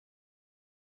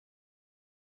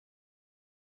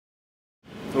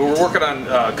working on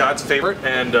God's favorite,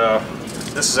 and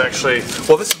this is actually,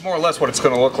 well, this is more or less what it's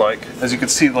going to look like. As you can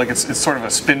see, like it's sort of a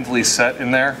spindly set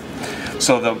in there.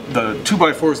 So the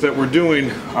 2x4s that we're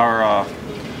doing are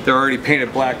they're already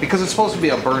painted black because it's supposed to be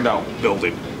a burned out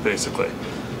building, basically.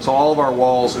 So all of our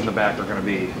walls in the back are going to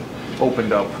be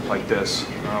opened up like this.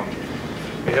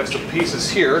 We have some pieces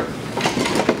here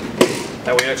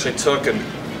that we actually took and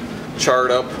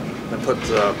charred up and put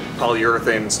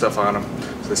polyurethane and stuff on them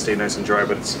so they stay nice and dry.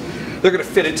 But they're going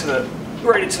to fit into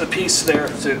right into the piece there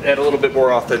to add a little bit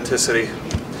more authenticity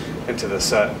into the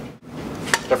set.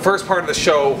 The first part of the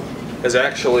show is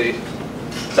actually,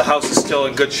 the house is still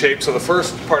in good shape, so the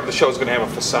first part of the show is going to have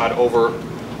a facade over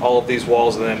all of these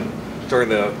walls, and then during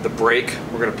the break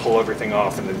we're going to pull everything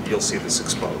off and then you'll see this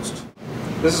exposed.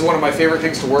 This is one of my favorite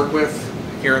things to work with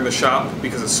here in the shop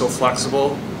because it's so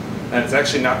flexible and it's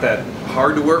actually not that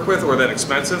hard to work with or that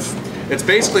expensive. It's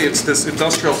basically, it's this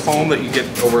industrial foam that you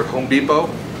get over at Home Depot,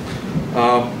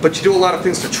 but you do a lot of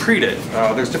things to treat it.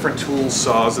 There's different tools,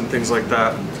 saws and things like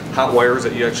that, hot wires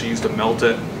that you actually use to melt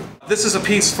it. This is a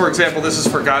piece, for example, this is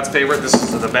for God's favorite. This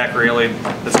is the back railing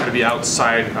that's going to be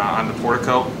outside on the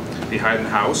portico behind the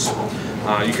house.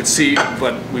 You can see,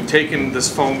 but we've taken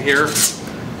this foam here,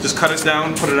 just cut it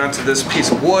down, put it onto this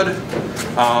piece of wood,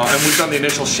 and we've done the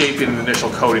initial shaping and the initial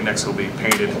coating. Next will be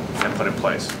painted and put in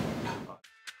place.